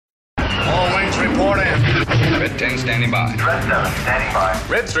report in. Red 10 standing by. Red 7 standing by.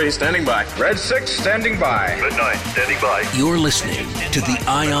 Red 3 standing by. Red 6 standing by. Red 9 standing by. You're listening to the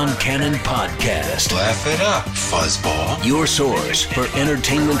Ion Cannon Podcast. Laugh it up, fuzzball. Your source for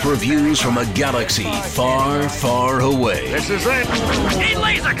entertainment reviews from a galaxy far, far away. This is it. Need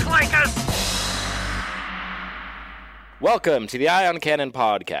laser clankers! Welcome to the Ion Cannon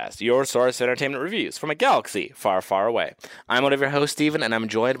Podcast, your source for entertainment reviews from a galaxy far, far away. I'm one of your hosts, Steven, and I'm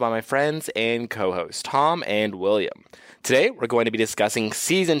joined by my friends and co-hosts, Tom and William. Today, we're going to be discussing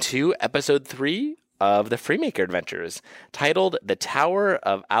Season 2, Episode 3 of the Freemaker Adventures, titled The Tower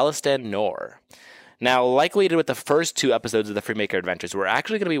of Alastan Nor. Now, like we did with the first 2 episodes of the Freemaker Adventures, we're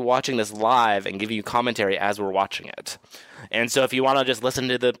actually going to be watching this live and giving you commentary as we're watching it. And so if you want to just listen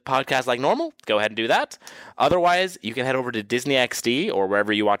to the podcast like normal, go ahead and do that. Otherwise, you can head over to Disney XD or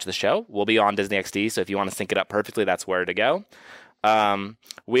wherever you watch the show. We'll be on Disney XD, so if you want to sync it up perfectly, that's where to go.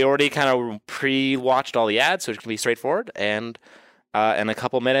 We already kind of pre-watched all the ads, so it can be straightforward. And in a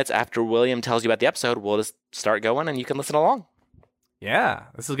couple minutes after William tells you about the episode, we'll just start going and you can listen along. Yeah,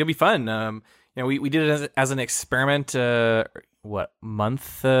 this is going to be fun. We did it as an experiment,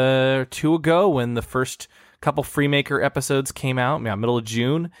 month or 2 ago when the first couple Freemaker episodes came out, middle of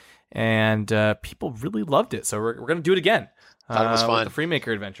June, and people really loved it. So we're going to do it again. Thought it was fun. With the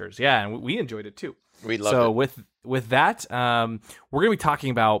Freemaker Adventures. Yeah, and we enjoyed it too. We loved it. So with that, we're going to be talking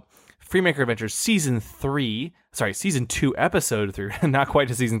about Freemaker Adventures Season 2, Episode 3. Not quite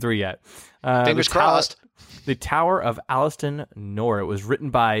to Season 3 yet. Fingers crossed. The Tower of Alastan Nor. It was written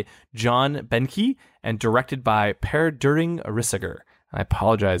by John Benke and directed by Per During Rissiger. I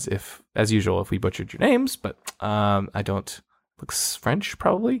apologize if, as usual, if we butchered your names, but I don't. Looks French,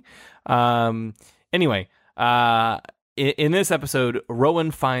 probably. Anyway, in this episode,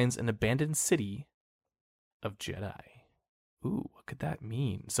 Rowan finds an abandoned city of Jedi. Ooh, what could that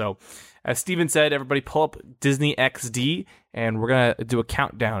mean? So, as Steven said, everybody pull up Disney XD, and we're going to do a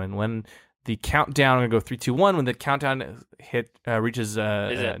countdown. And when the countdown, I'm going to go 3, 2, 1. When the countdown reaches...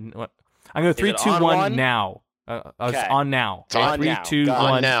 I'm going to 3, 2, 1 now. It's on now. It's on 3, now. 2,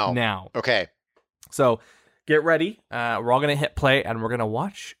 1 now. Okay. So get ready. We're all going to hit play, and we're going to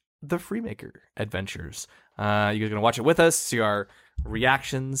watch the Freemaker Adventures. You guys are going to watch it with us, see our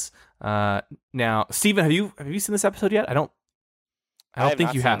reactions. Now, Steven, have you seen this episode yet? I don't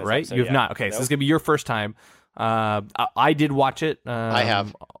think you have, right? You have not. Okay, nope. So this is going to be your first time. I did watch it. I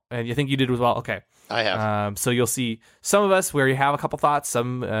have. And you think you did as well? Okay. I have. So you'll see some of us where you have a couple thoughts.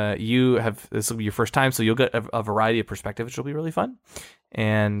 Some this will be your first time, so you'll get a variety of perspectives, which will be really fun.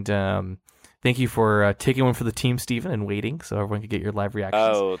 And thank you for taking one for the team, Steven, and waiting so everyone could get your live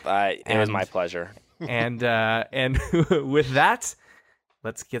reactions. It was my pleasure. And with that,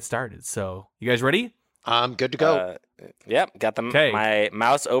 let's get started. So you guys ready? I'm good to go. Yep, got my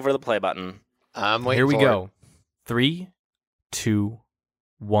mouse over the play button. I'm waiting. Here we for go. it. 3, 2,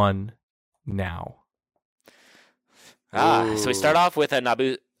 1, now. So we start off with a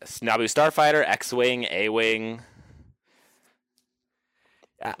Naboo Starfighter, X-Wing, A-Wing.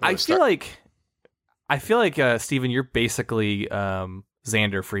 I feel like Steven, you're basically Xander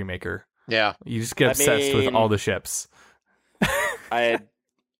Freemaker. Yeah. You just get obsessed with all the ships.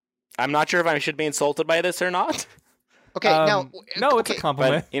 I'm not sure if I should be insulted by this or not. Okay, no, it's a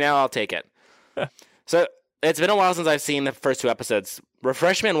compliment. But, I'll take it. So it's been a while since I've seen the first 2 episodes.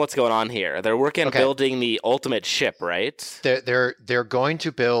 Refresh me on what's going on here. They're working building the ultimate ship, right? They're going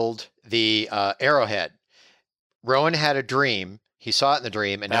to build the Arrowhead. Rowan had a dream. He saw it in the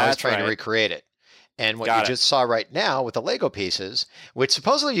dream, and now he's trying to recreate it. And what you just saw right now with the Lego pieces, which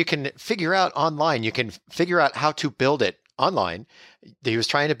supposedly you can figure out online, you can figure out how to build it online. He was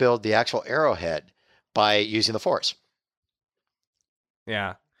trying to build the actual Arrowhead by using the Force.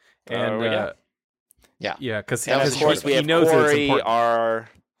 Yeah. And yeah, because of course we have Quarry.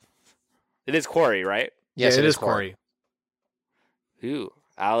 It is Quarry, right? Yes, it is Quarry. Ooh,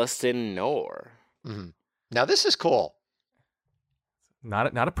 Alastan Nor. Mm-hmm. Now this is cool.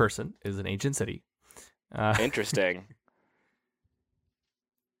 Not a person. It is an ancient city. Interesting.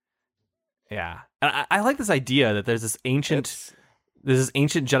 Yeah, and I like this idea that there's this ancient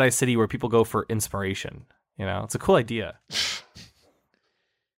Jedi city where people go for inspiration. It's a cool idea.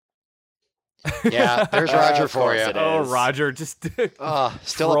 Yeah, there's Roger for you. Oh, Roger, just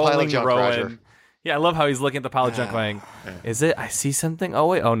still a pile of junk, Rowan. Roger. Yeah, I love how he's looking at the pile of junk going, is it? I see something. Oh,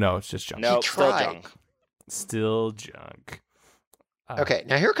 wait. Oh, no, it's just junk. No, still junk. Still junk. Okay,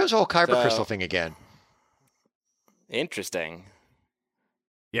 now here comes the whole Kyber crystal thing again. Interesting.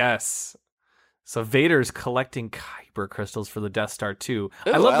 Yes. So Vader's collecting Kyber crystals for the Death Star too.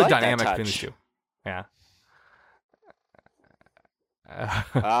 Ooh, I love the like dynamic that between the touch. two. Yeah.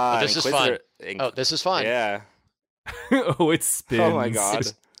 This is fun. This is fun. Yeah. Oh, it spins. Oh my god.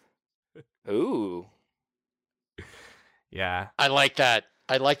 Ooh. Yeah. I like that.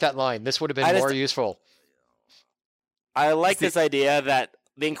 I like that line. This would have been more useful. I like this idea that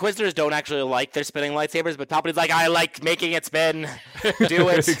the Inquisitors don't actually like their spinning lightsabers, but Palpatine's like, I like making it spin. Do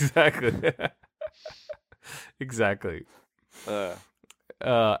it. Exactly. Exactly. And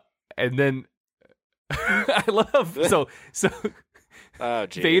then I love so oh,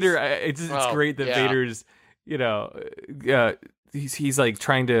 geez. Vader. It's great that Vader's, he's like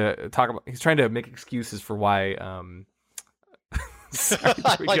trying to talk about. He's trying to make excuses for why. Sorry,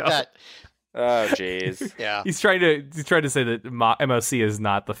 I like that. Oh, jeez. Yeah. He's trying to say that MOC is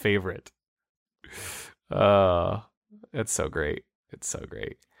not the favorite. It's so great. It's so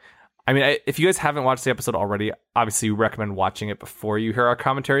great. I mean, if you guys haven't watched the episode already, obviously we recommend watching it before you hear our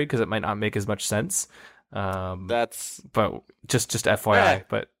commentary because it might not make as much sense. But just FYI.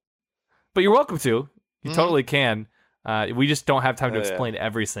 But you're welcome to. You totally can. We just don't have time to explain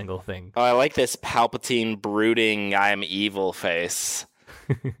every single thing. Oh, I like this Palpatine brooding I am evil face.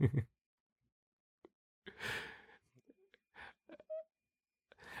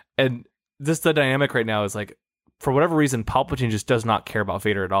 And just the dynamic right now is like, for whatever reason, Palpatine just does not care about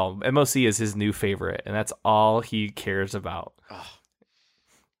Vader at all. MOC is his new favorite, and that's all he cares about.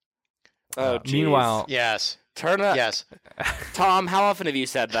 Meanwhile, yes. Turn up. Yes. Tom, how often have you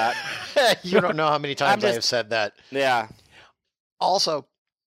said that? You don't know how many times I have said that. Yeah. Also,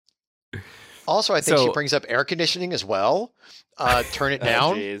 I think she brings up air conditioning as well. Turn it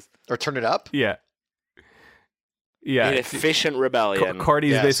down or turn it up. Yeah. Yeah. An efficient rebellion.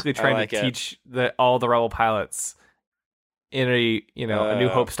 Cordy's basically trying to teach all the rebel pilots in a New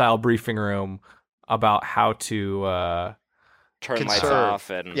Hope style briefing room about how to turn lights off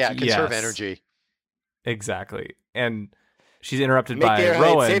and conserve energy. Exactly. And she's interrupted by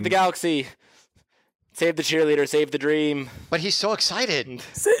Rowan. Save the galaxy. Save the cheerleader. Save the dream. But he's so excited.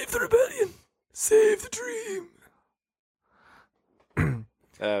 Save the rebellion. Save the dream.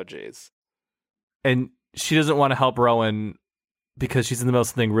 Oh, jeez. And she doesn't want to help Rowan because she's in the middle of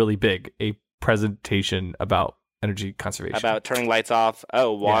something really big, a presentation about energy conservation. About turning lights off.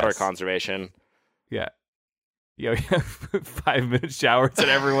 Oh, water conservation. Yeah. We have 5-minute showers and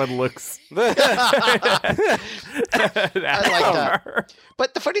everyone looks. I like that.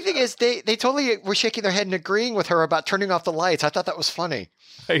 But the funny thing is, they totally were shaking their head and agreeing with her about turning off the lights. I thought that was funny.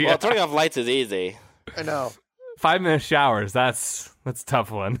 Yeah. Well, turning off lights is easy. I know. 5-minute showers. That's a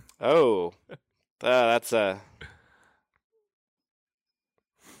tough one. Oh, that's a.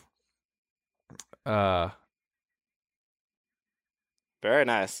 Very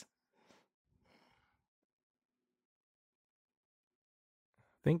nice.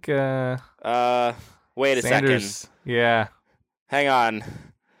 I think wait a Sanders, second. Yeah. Hang on.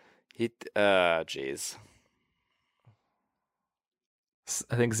 Jeez.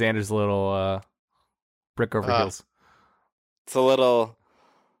 I think Xander's a little brick over heels. It's a little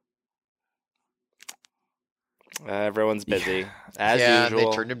everyone's busy as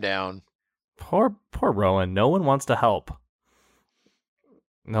usual. They turned him down. Poor Rowan. No one wants to help.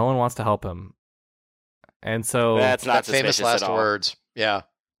 No one wants to help him. And so that's not famous last words. Yeah.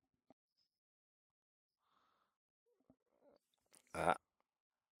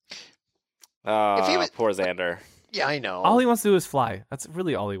 Poor Xander. Yeah, I know. All he wants to do is fly. That's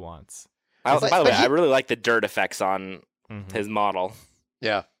really all he wants. By the way, I really like the dirt effects on his model.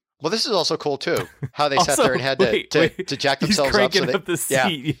 Yeah. Well, this is also cool too. How they sat there and had to jack themselves up. So up the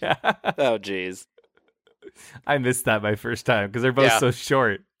seat. Yeah. Oh, jeez. I missed that my first time because they're both so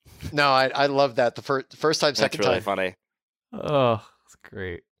short. No, I love that. The first time, second time. That's really funny. Oh, it's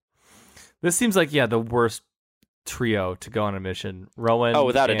great. This seems like the worst trio to go on a mission. Rowan. Oh,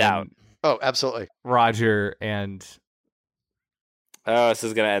 without a doubt. Oh, absolutely. Roger and. Oh, this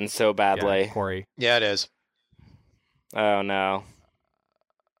is gonna end so badly. Corey. Yeah, it is. Oh no.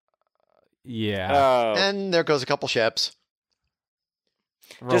 Yeah. Oh. And there goes a couple ships.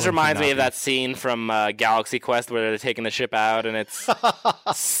 Just reminds me of that scene from Galaxy Quest where they're taking the ship out and it's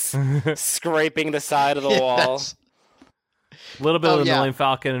scraping the side of the wall. A little bit of the Millennium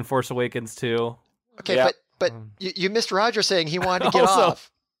Falcon and Force Awakens too. Okay, but you missed Roger saying he wanted to get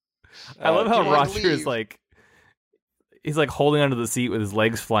off. I love how Roger is he's like holding onto the seat with his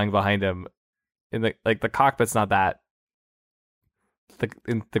legs flying behind him. In the cockpit's not that.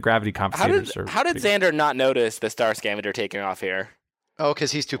 The gravity compensators How did Xander not notice the Star Scavenger taking off here? Oh,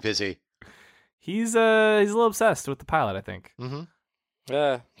 because he's too busy. He's a little obsessed with the pilot, I think. Mm-hmm.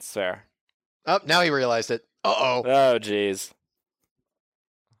 Yeah, it's fair. Oh, now he realized it. Uh-oh. Oh, jeez.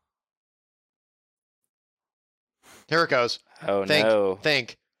 Here it goes. Oh, Think. no.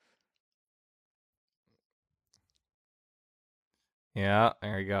 Think. Yeah,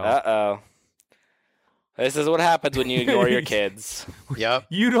 there you go. Uh-oh. This is what happens when you ignore your kids. Yep.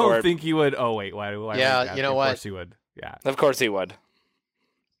 You don't Or- think he would? Oh wait, why? Yeah, you know what? Of course he would. Yeah. Of course he would.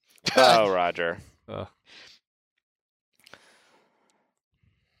 Oh, Roger. Ugh.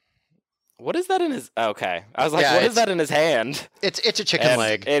 What is that in his... Okay. I was like, Yeah, what is it's- that in his hand? It's a chicken And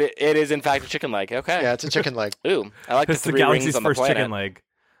leg. It is, in fact, a chicken leg. Okay. Yeah, it's a chicken leg. Ooh, I like the It's the 3 rings galaxy's on the first planet. chicken leg.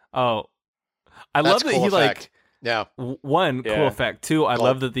 Oh, I That's love that cool he effect. Yeah. one Yeah. cool effect. Two, I Cool.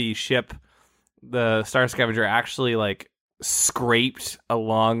 love that the ship, the Star Scavenger, actually like scraped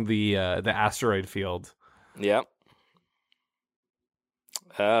along the asteroid field. Yep.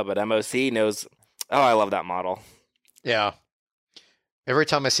 But MOC knows... Oh, I love that model. Yeah. Every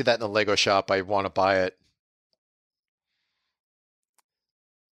time I see that in the Lego shop, I want to buy it.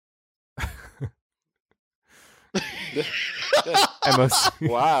 MOC.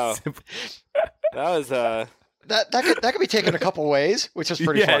 Wow. That was... That could be taken a couple ways, which is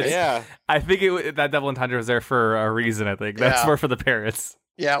pretty Yes. funny. Yeah. I think that Devil and Tundra was there for a reason. I think that's Yeah. more for the parrots.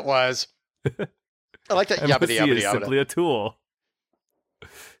 Yeah, it was. I like that. MOC Yabbity yabbity is yabbity. simply a tool.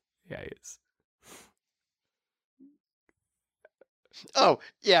 Yeah, he is. Oh,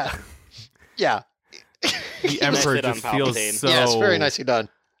 yeah. Yeah. The Emperor Sit on just feels Palpatine. so. Yeah, it's very nicely done.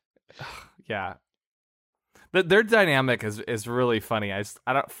 Yeah, their dynamic is really funny. I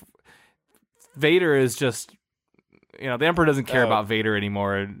don't. Vader is just, the Emperor doesn't care Oh. about Vader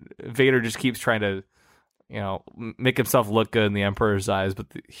anymore. Vader just keeps trying to, make himself look good in the Emperor's eyes, but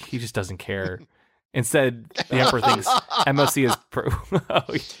he just doesn't care. Instead, the Emperor thinks MOC is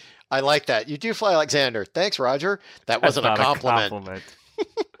Oh, I like that. You do fly, Alexander. Thanks, Roger. That that's wasn't a not compliment.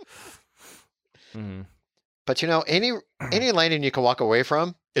 Mhm. But any landing you can walk away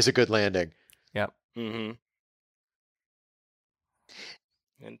from is a good landing. Mm-hmm.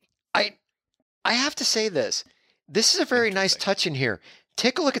 I have to say this. This is a very nice touch in here.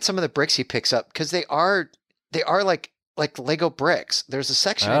 Take a look at some of the bricks he picks up because they are like Lego bricks. There's a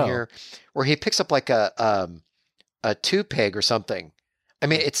section in Oh. here where he picks up like a 2 peg or something. I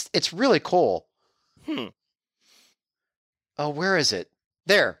mean, it's really cool. Hmm. Oh, where is it?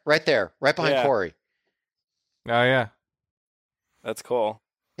 There, right behind Yeah. Corey. Oh yeah, That's cool.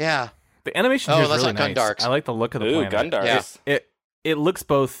 Yeah. the animation Oh, here is that's really not nice. Gundarks. I like the look of the Ooh, planet. Gundars. Yeah. It looks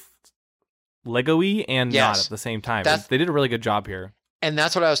both Lego-y and not Yes. at the same time. That's- They did a really good job here. And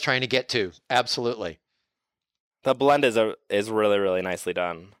that's what I was trying to get to. Absolutely. The blend is really, really nicely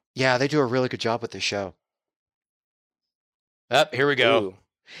done. Yeah, they do a really good job with this show. Up, here we go. Ooh.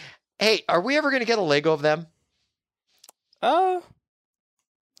 Hey, are we ever going to get a Lego of them? I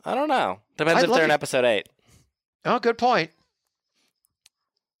don't know. Depends I'd if love they're in to- episode 8. Oh, good point.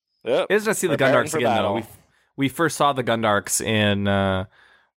 Yep. It's nice to see the Preparing Gundarks for again, battle. though. We first saw the Gundarks in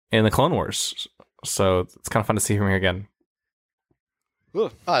the Clone Wars, so it's kind of fun to see him here again.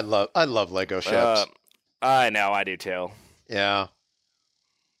 I love Lego ships. I know, I do too. Yeah.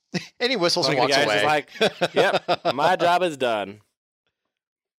 And he whistles and Like, walks the guy's away. just like, yep, my job is done.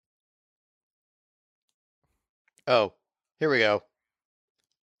 Oh, here we go.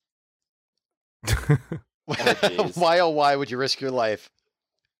 jeez. Why, oh, why would you risk your life?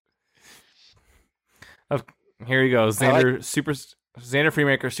 Here he goes. Xander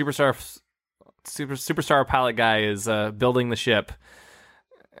Freemaker, superstar pilot guy is building the ship.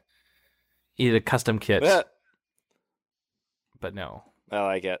 He did a custom kit, Yeah, but no. I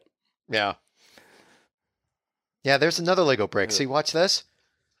like it. Yeah. Yeah, there's another Lego brick. See, watch this.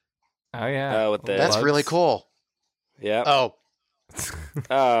 Oh yeah, Oh, with the- That's bugs. really cool. Yeah. Oh,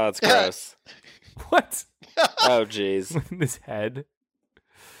 Oh, it's gross. What? Oh, jeez. In his head.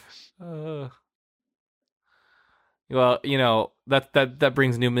 Well, that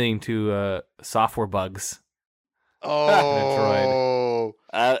brings new meaning to software bugs. oh.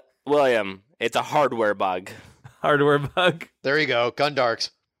 William, it's a hardware bug. Hardware bug. There you go. Gundarks.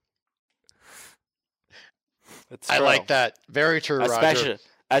 It's I true. like that. Very true, Roger.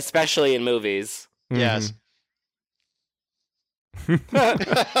 Especially in movies. Yes.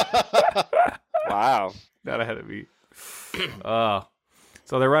 Wow. Got ahead of me.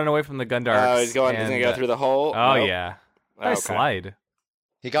 So they're running away from the Gundarks. Oh, he's going to go through the hole. Oh Nope. yeah. Nice Okay. slide.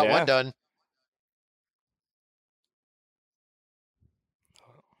 He got Yeah. one done.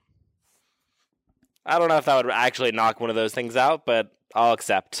 I don't know if that would actually knock one of those things out, but I'll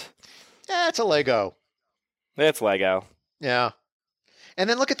accept. Yeah, it's a Lego. It's Lego. Yeah. And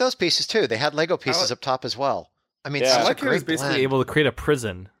then look at those pieces too. They had Lego pieces up top as well. I mean, Yeah. such I a like he was great basically blend. able to create a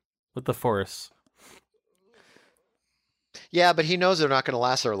prison with the Force. Yeah, but he knows they're not going to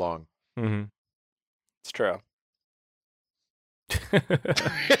last there long. Mm-hmm. It's true.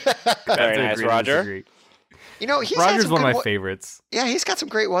 Very nice, Roger. Roger's one of my favorites. Yeah, he's got some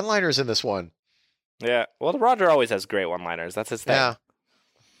great one-liners in this one. Yeah, well, Roger always has great one-liners. That's his thing. Yeah.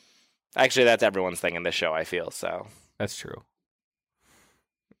 Actually, that's everyone's thing in this show, I feel, so. That's true.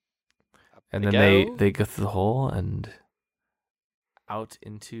 And then they go through the hole and out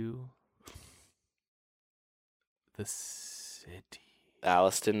into the city.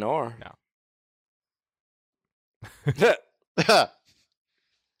 Alastin Nor. No.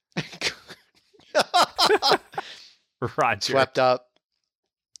 Roger. Swept up.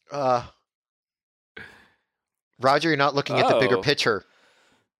 Roger, you're not looking at the bigger picture.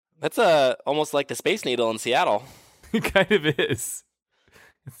 That's almost like the Space Needle in Seattle. It kind of is.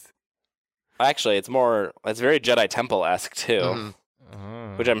 Actually, it's very Jedi Temple-esque, too.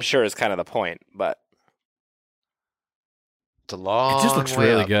 Which I'm sure is kind of the point, but... It's a long It just looks way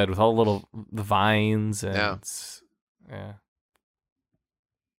really up. good with all the vines and... Yeah.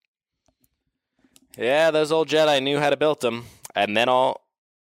 Yeah, those old Jedi knew how to build them. And then all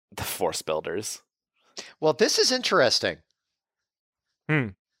the Force builders. Well, this is interesting.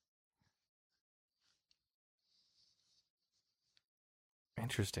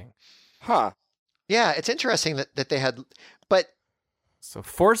 Interesting. Huh. Yeah, it's interesting that they had... But So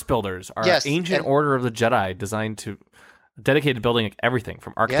Force builders are Yes, an ancient and- order of the Jedi designed to... dedicated to building like, everything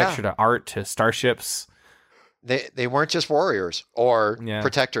from architecture to art to starships. they weren't just warriors or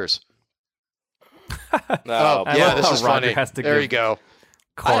protectors. No, Yeah, this how is Roger funny. has to There give you go.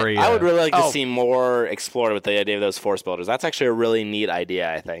 Corey, I would really like to Oh. see more explored with the idea of those Force builders. That's actually a really neat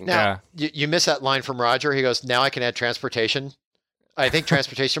idea, I think. Now, you missed that line from Roger. He goes, now I can add transportation. I think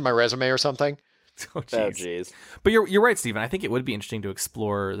transportation to my resume or something. Oh, Oh, jeez. jeez. But you're right, Stephen. I think it would be interesting to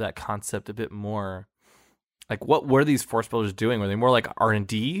explore that concept a bit more. Like, what were these Force builders doing? Were they more like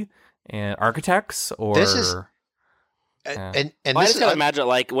R&D and architects, or This is- Yeah. And I this just is gotta imagine,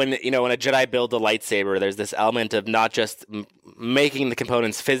 like, when a Jedi builds a lightsaber, there's this element of not just making the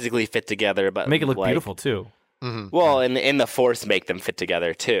components physically fit together, but make it look like, beautiful too? Well, in the Force, make them fit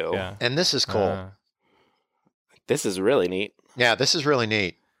together too. Yeah. and this is cool. This is really neat. Yeah, this is really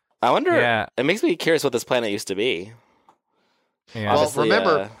neat. I wonder. Yeah. It makes me curious what this planet used to be. Yeah. Well, Obviously,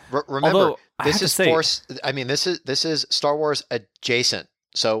 remember, Although, I have this to is say- Force. I mean, this is Star Wars adjacent.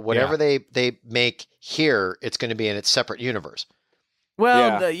 So whatever they make here, it's going to be in its separate universe.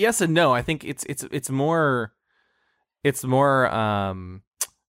 Well, Yeah. Yes and no. I think it's more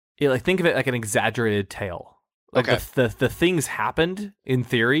like think of it like an exaggerated tale. Like Okay. the things happened in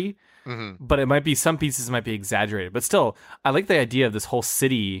theory, but it might be some pieces might be exaggerated. But still, I like the idea of this whole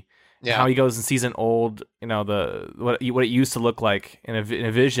city. Yeah. How he goes and sees an old, what it used to look like in a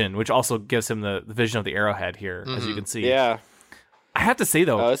vision, which also gives him the vision of the arrowhead here, as you can see. Yeah. I have to say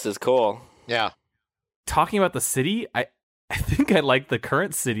though, Oh, this is cool. Yeah. talking about the city, I think I like the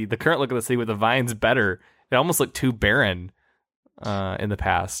current look of the city with the vines better. It almost looked too barren in the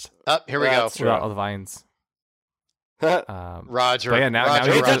past Up here we go. That's without all the vines. Roger. But yeah, now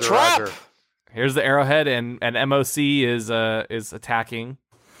Roger, it's a Roger, trap! Roger. Here's the arrowhead, and MOC is attacking.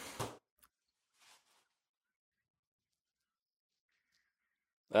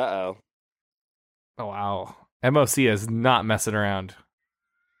 Uh-oh. Oh wow, MOC is not messing around.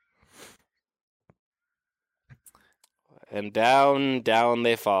 And down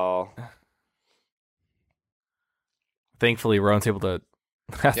they fall. Thankfully, Rowan's able to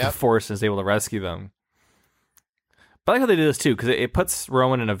has the Yep. Force and is able to rescue them. But I like how they do this too, because it puts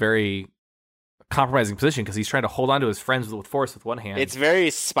Rowan in a very compromising position because he's trying to hold on to his friends with Force with one hand. It's very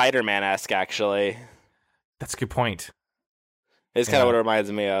Spider-Man-esque, actually. That's a good point. It's kind of what it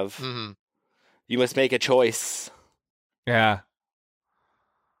reminds me of. Mhm. You must make a choice. Yeah.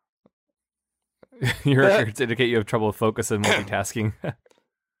 Your records indicate you have trouble with focus and multitasking.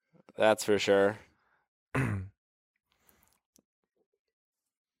 That's for sure.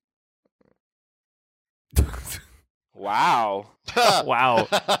 Wow. Wow.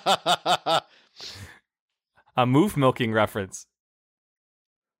 A moof milking reference.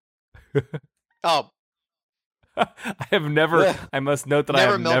 Oh, I have never, I must note that Never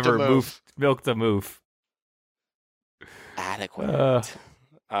I have milked a never moof. milked a moof. Adequate.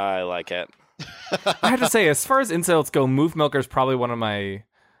 I like it. I have to say, as far as insults go, moof milker is probably one of my.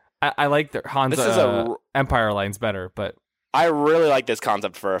 I like Han's This is Empire lines better, but I really like this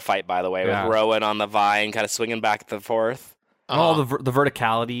concept for a fight, by the way, Yeah. with Rowan on the vine, kind of swinging back and forth. all the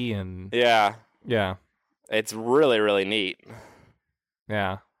verticality and Yeah. yeah. It's really, really neat.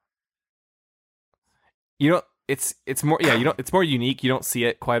 Yeah. It's more it's more unique. You don't see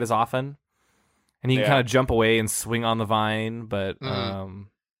it quite as often. And he can Yeah. kind of jump away and swing on the vine, but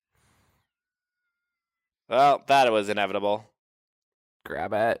Well, that was inevitable.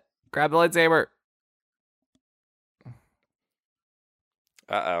 Grab it. Grab the lightsaber.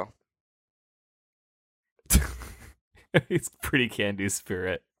 Uh-oh. He's pretty candy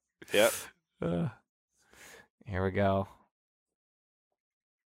spirit. Yep. Here we go.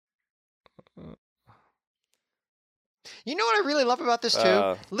 You know what I really love about this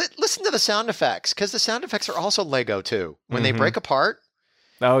too? Listen to the sound effects, because the sound effects are also Lego too. When they break apart.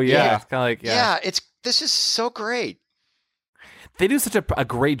 Oh yeah, Yeah. it's kind of like This is so great. They do such a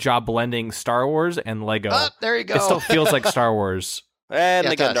great job blending Star Wars and Lego. Oh, there you go. It still feels like Star Wars, And Yeah,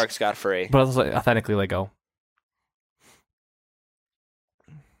 they it get does. Dark scot-free. but it's like authentically Lego.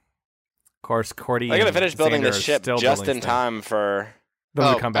 Of course, Cordy. I gotta and finish building Xander this are ship still just building in stuff. time for...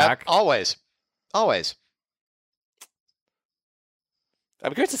 Them to come back. Always. Always.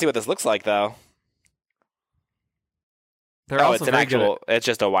 I'm curious to see what this looks like, though. They're Oh, also it's an very good actual... It's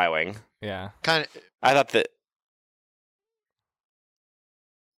just a Y-Wing. yeah. Kind of. I thought that...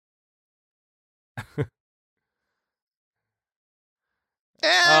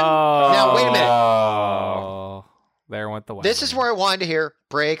 And now, wait a minute. Oh, there went the way. This is where I wanted to hear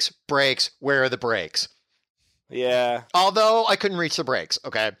brakes, brakes. Where are the brakes? Yeah. Although I couldn't reach the brakes.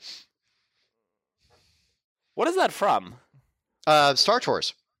 Okay. What is that from? Star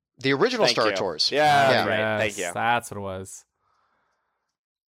Tours. The original Thank Star you. Tours. Yeah, Yeah. right. Thank you. That's what it was.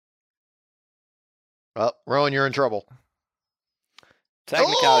 Well, Rowan, you're in trouble.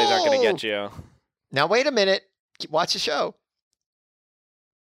 Technicalities aren't going to Oh! get you. Now, wait a minute. Watch the show.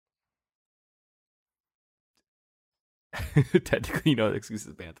 Technically, the excuse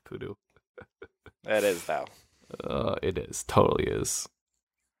is Bantha Poodoo. It is, though. It is. Totally is.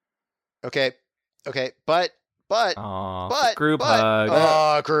 Okay. Okay. But, Aw, group hug.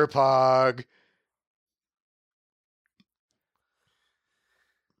 Oh, group hug.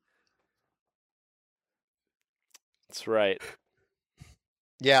 That's right.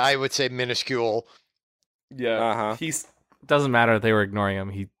 Yeah, I would say minuscule. Yeah. Uh-huh. He's doesn't matter if they were ignoring him.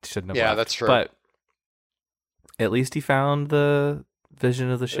 He shouldn't have. Yeah, left. that's true. But at least he found the vision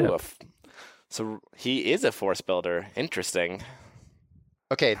of the ship. Ooh, so he is a force builder. Interesting.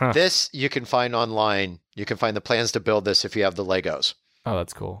 Okay, Huh. this you can find online. You can find the plans to build this if you have the Legos. Oh,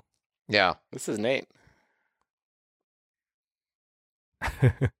 that's cool. Yeah. This is Nate.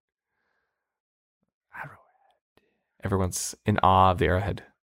 Everyone's in awe of the arrowhead.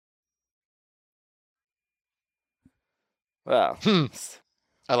 Well,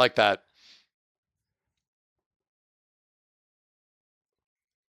 I like that.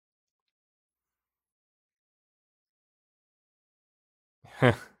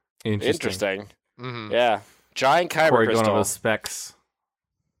 interesting. Mhm. Yeah. Giant kyber Corey going crystal. over the specs.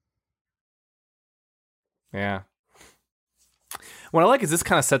 Yeah. What I like is this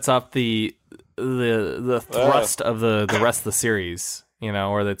kind of sets up the thrust of the rest of the series.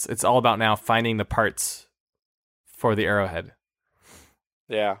 Where it's all about now finding the parts for the arrowhead,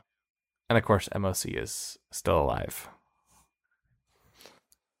 Yeah. and of course MOC is still alive.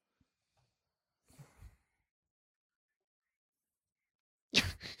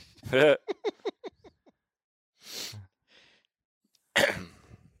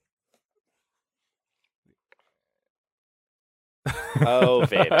 Oh,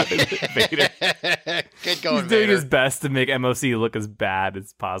 Vader. Vader. Good going, He's doing Vader. his best to make MOC look as bad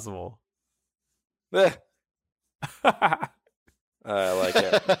as possible. I like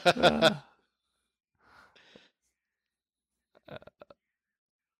it.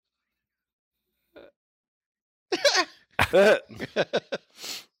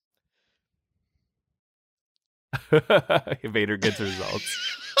 Vader gets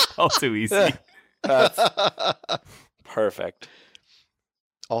results. All too easy. That's perfect.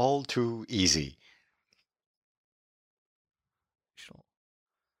 All too easy.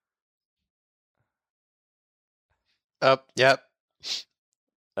 Yep.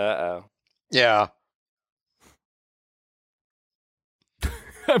 Uh-oh. Yeah.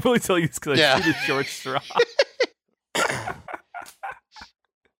 I'm really telling you this because Yeah. I see the short straw.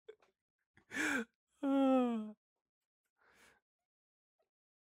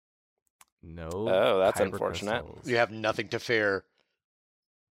 No. Oh, that's kyber unfortunate. crystals. You have nothing to fear.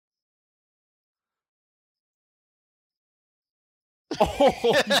 Oh,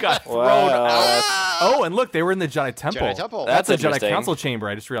 you got thrown Wow. out. Oh, and look, they were in the Jedi Temple. Jedi Temple. That's That's a Jedi interesting. Council chamber.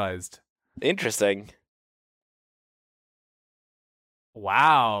 I just realized. Interesting.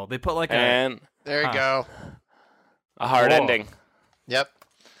 Wow, they put like And There you Huh. go. a hard Cool. ending. Yep.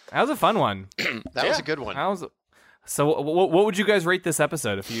 that was a fun one. That was a good one. That was. So, what would you guys rate this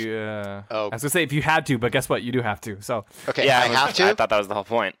episode if you? I was gonna say if you had to, but guess what? You do have to. So, Okay, Yeah, I have to. I thought that was the whole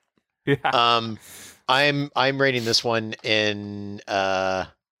point. yeah. I'm rating this one in 8.5.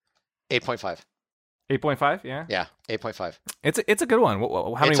 8.5, yeah? Yeah, 8.5. It's a good one.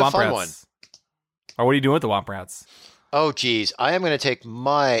 How many It's a Womp fun Rats? one. Or what are you doing with the Womp Rats? Oh, geez. I am going to take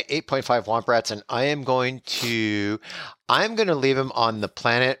my 8.5 Womp Rats and I'm going to leave them on the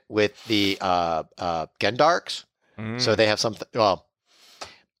planet with the Gendarks. So they have something. Well,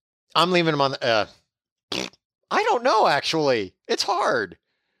 I'm leaving them on the. I don't know, actually. It's hard.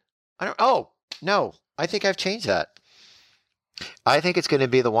 No. I think I've changed that. I think it's going to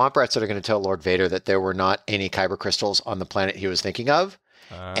be the Womp Rats that are going to tell Lord Vader that there were not any kyber crystals on the planet he was thinking of.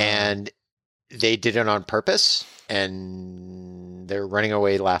 And they did it on purpose, and they're running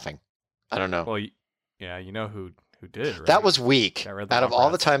away laughing. I don't know. Well, yeah, you know who did it, right? That was weak. Out of all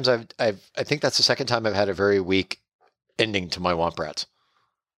the Rats. times I think that's the second time I've had a very weak ending to my Womp Rats.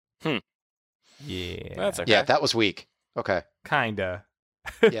 Yeah. That's okay. Yeah, that was weak. Okay. Kinda.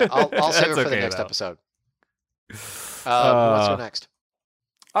 Yeah, I'll save it for the okay, next though. episode. Let's go next.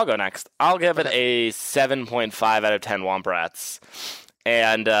 I'll go next. I'll give it a 7.5 out of 10 Womp Rats.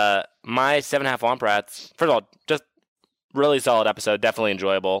 And my 7.5 Womp Rats, first of all, just really solid episode, definitely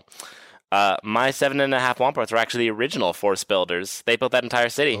enjoyable. My 7.5 Womp Rats were actually the original Force Builders. They built that entire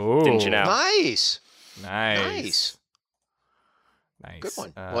city, didn't you know? Nice. Nice. Good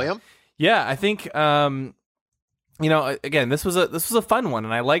one. William? Yeah, I think again, this was a fun one,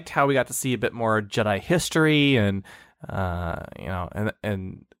 and I liked how we got to see a bit more Jedi history, and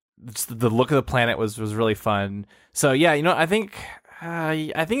and just the look of the planet was really fun. So yeah, I think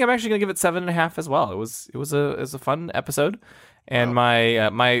I'm actually gonna give it 7.5 as well. It was a fun episode, and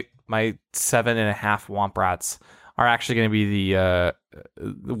my 7.5 Womp Rats are actually going to be the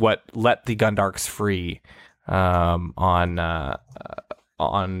what let the Gundarks free on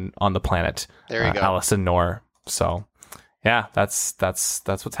the planet. There you go, Allison Nor. So yeah, that's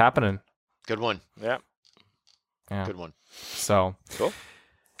what's happening. Good one. Yeah. Good one. So cool.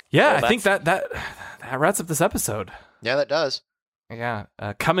 Yeah, well, I think that wraps up this episode. Yeah, that does. Yeah.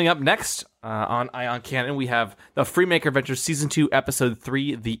 Coming up next on Ion Canon, we have the Freemaker Adventures Season 2, Episode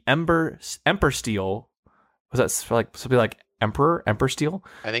 3, The Emperor Steel. Was that supposed to be like Emperor Steel?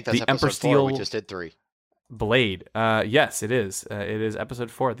 I think that's the episode Emperor 4. Steel We just did 3. Blade. Yes, it is. It is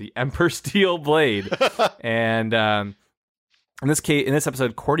Episode 4, The Emperor Steel Blade. And in this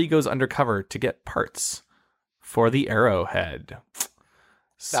episode, Cordy goes undercover to get parts for the Arrowhead.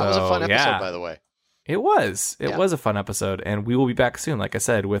 That was a fun episode, by the way. It was. It was a fun episode, and we will be back soon, like I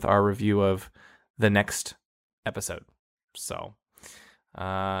said, with our review of the next episode. So,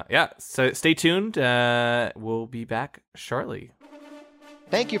 so stay tuned. We'll be back shortly.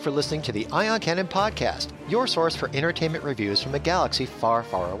 Thank you for listening to the Ion Canon Podcast, your source for entertainment reviews from a galaxy far,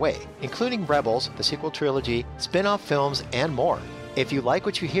 far away, including Rebels, the sequel trilogy, spin-off films, and more. If you like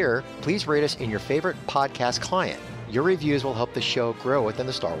what you hear, please rate us in your favorite podcast client. Your reviews will help the show grow within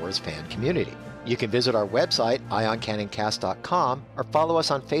the Star Wars fan community. You can visit our website, ioncanoncast.com, or follow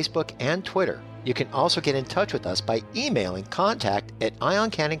us on Facebook and Twitter. You can also get in touch with us by emailing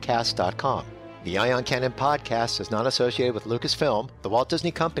contact@ioncanoncast.com. The Ion Canon Podcast is not associated with Lucasfilm, the Walt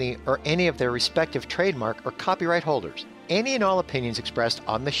Disney Company, or any of their respective trademark or copyright holders. Any and all opinions expressed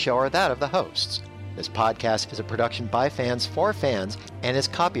on the show are that of the hosts. This podcast is a production by fans for fans and is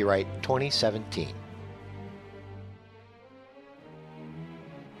copyright 2017.